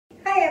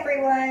Hi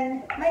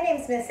everyone, my name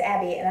is Miss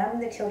Abby and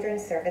I'm the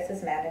Children's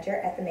Services Manager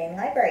at the main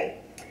library.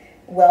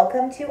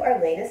 Welcome to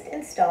our latest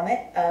installment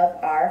of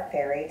our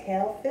Fairy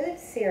Tale Food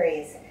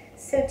series.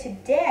 So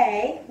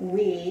today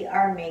we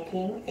are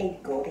making a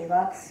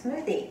Goldilocks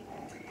smoothie.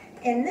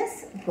 In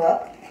this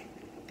book,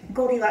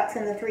 Goldilocks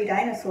and the Three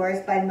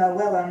Dinosaurs by Mo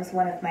Willems,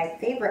 one of my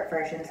favorite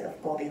versions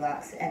of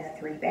Goldilocks and the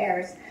Three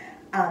Bears,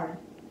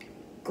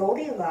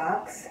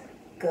 Goldilocks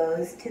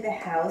goes to the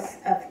house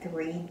of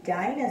three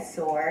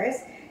dinosaurs,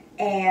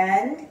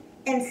 and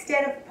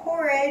instead of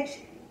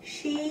porridge,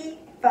 she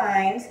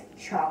finds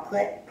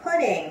chocolate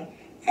pudding.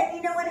 And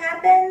you know what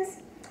happens?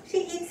 She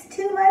eats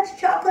too much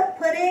chocolate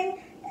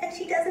pudding and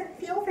she doesn't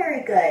feel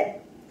very good.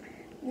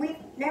 We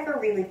never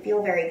really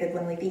feel very good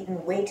when we've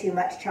eaten way too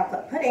much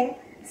chocolate pudding.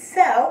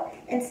 So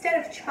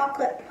instead of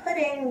chocolate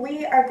pudding,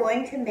 we are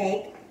going to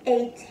make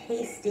a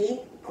tasty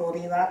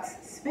Goldilocks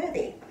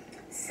smoothie.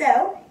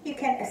 So you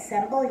can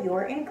assemble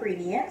your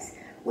ingredients.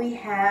 We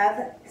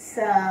have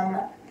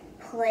some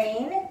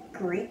plain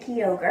Greek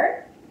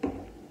yogurt,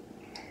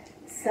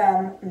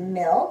 some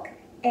milk,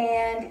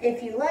 and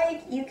if you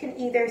like, you can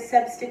either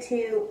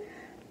substitute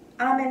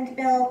almond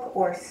milk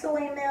or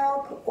soy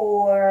milk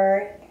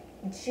or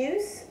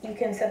juice. You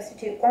can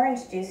substitute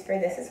orange juice for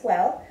this as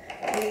well.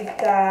 We've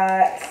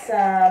got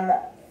some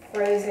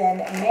frozen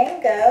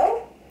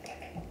mango,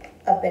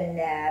 a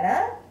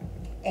banana,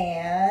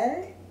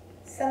 and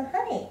some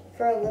honey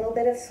for a little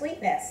bit of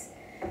sweetness.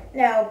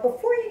 Now,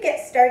 before you get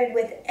started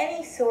with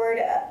any sort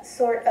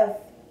of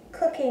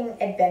cooking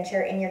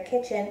adventure in your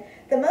kitchen,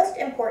 the most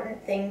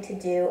important thing to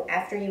do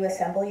after you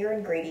assemble your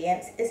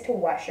ingredients is to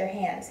wash your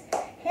hands.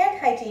 Hand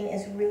hygiene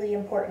is really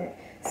important.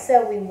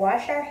 So we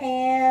wash our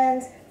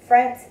hands,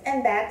 fronts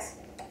and backs,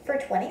 for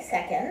 20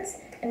 seconds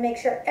and make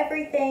sure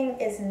everything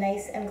is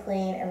nice and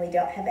clean and we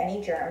don't have any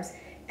germs.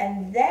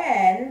 And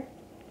then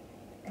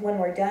when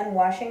we're done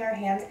washing our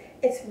hands,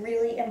 it's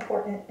really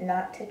important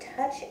not to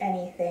touch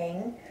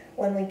anything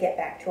when we get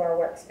back to our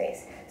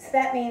workspace. So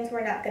that means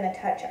we're not going to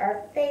touch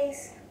our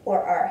face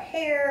or our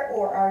hair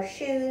or our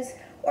shoes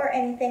or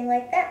anything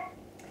like that.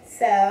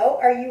 So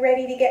are you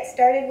ready to get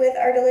started with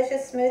our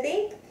delicious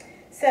smoothie?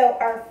 So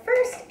our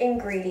first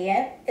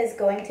ingredient is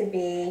going to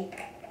be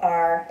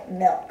our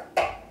milk.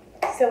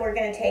 So we're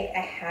going to take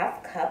a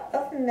half cup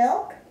of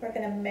milk. We're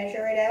going to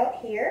measure it out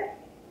here.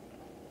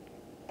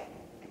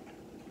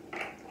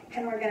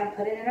 And we're going to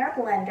put it in our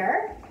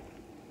blender.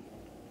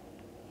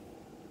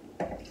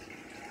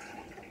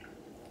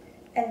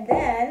 And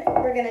then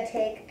we're going to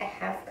take a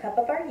half cup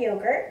of our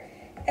yogurt.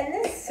 And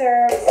this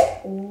serves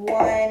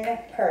one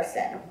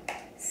person.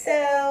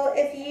 So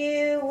if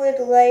you would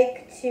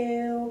like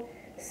to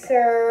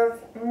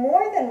serve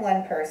more than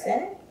one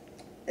person,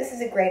 this is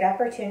a great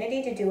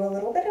opportunity to do a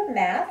little bit of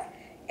math.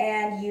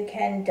 And you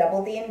can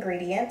double the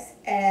ingredients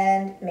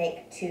and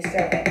make 2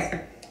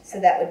 servings. So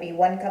that would be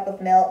 1 cup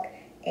of milk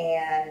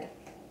and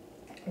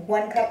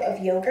 1 cup of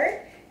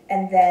yogurt,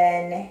 and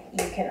then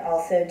you can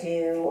also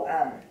do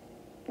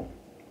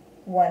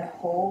 1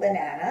 whole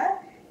banana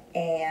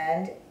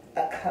and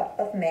a cup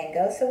of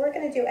mango. So we're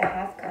going to do a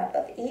half cup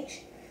of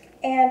each,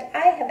 and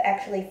I have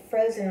actually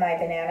frozen my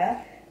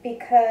banana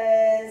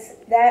because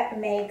that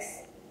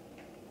makes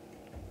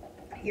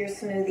your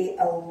smoothie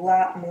a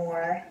lot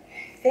more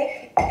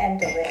thick and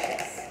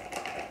delicious.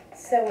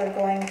 So we're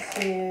going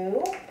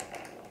to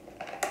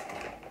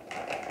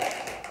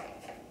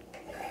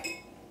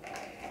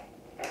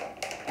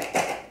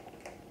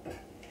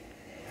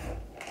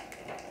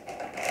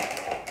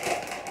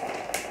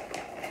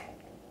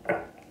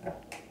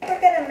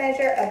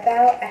measure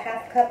about a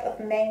half cup of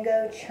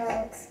mango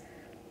chunks.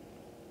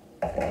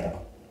 If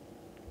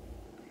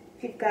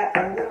you've got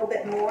a little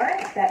bit more,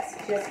 that's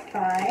just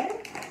fine.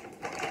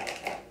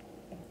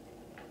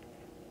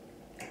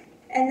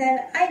 And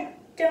then I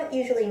don't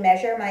usually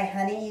measure my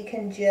honey. You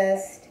can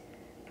just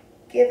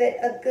give it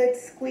a good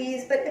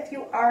squeeze, but if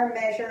you are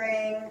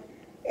measuring,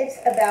 it's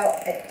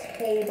about a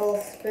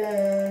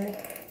tablespoon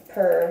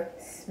per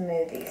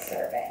smoothie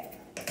serving.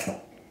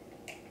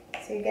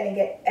 So you're going to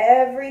get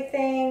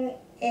everything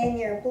in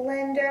your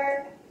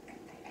blender,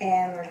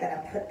 and we're going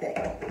to put the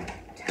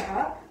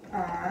top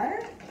on,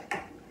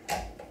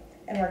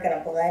 and we're going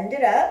to blend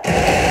it up.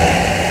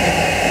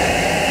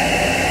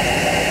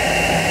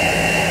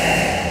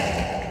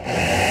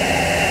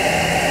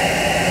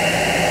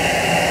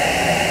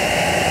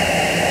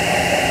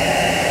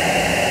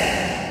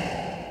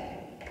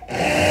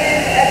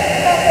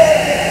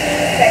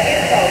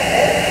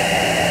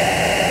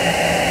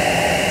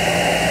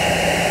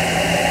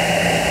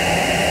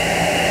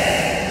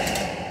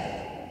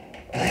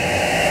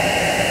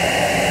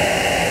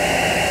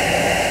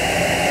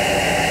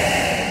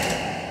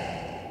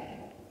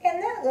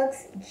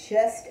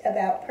 Just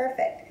about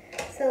perfect.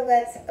 So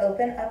let's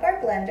open up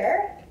our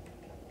blender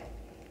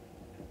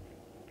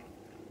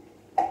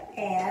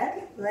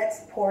and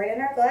let's pour it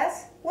in our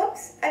glass.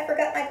 Whoops, I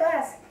forgot my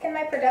glass. Can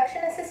my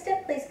production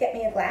assistant please get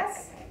me a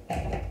glass?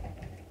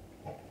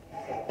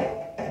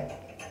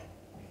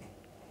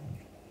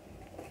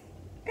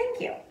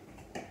 Thank you.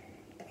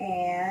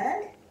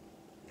 And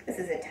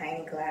This is a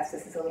tiny glass.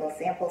 This is a little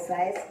sample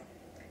size.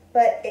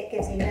 But it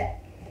gives you,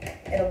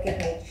 it'll give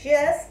me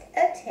just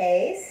a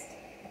taste.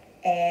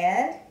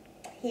 And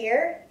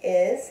here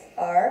is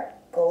our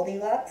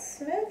Goldilocks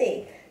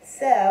smoothie.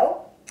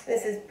 So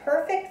this is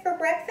perfect for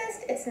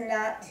breakfast. It's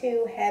not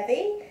too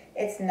heavy.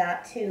 It's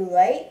not too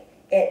light.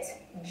 It's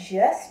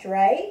just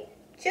right,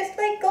 just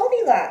like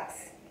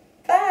Goldilocks.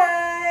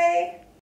 Bye!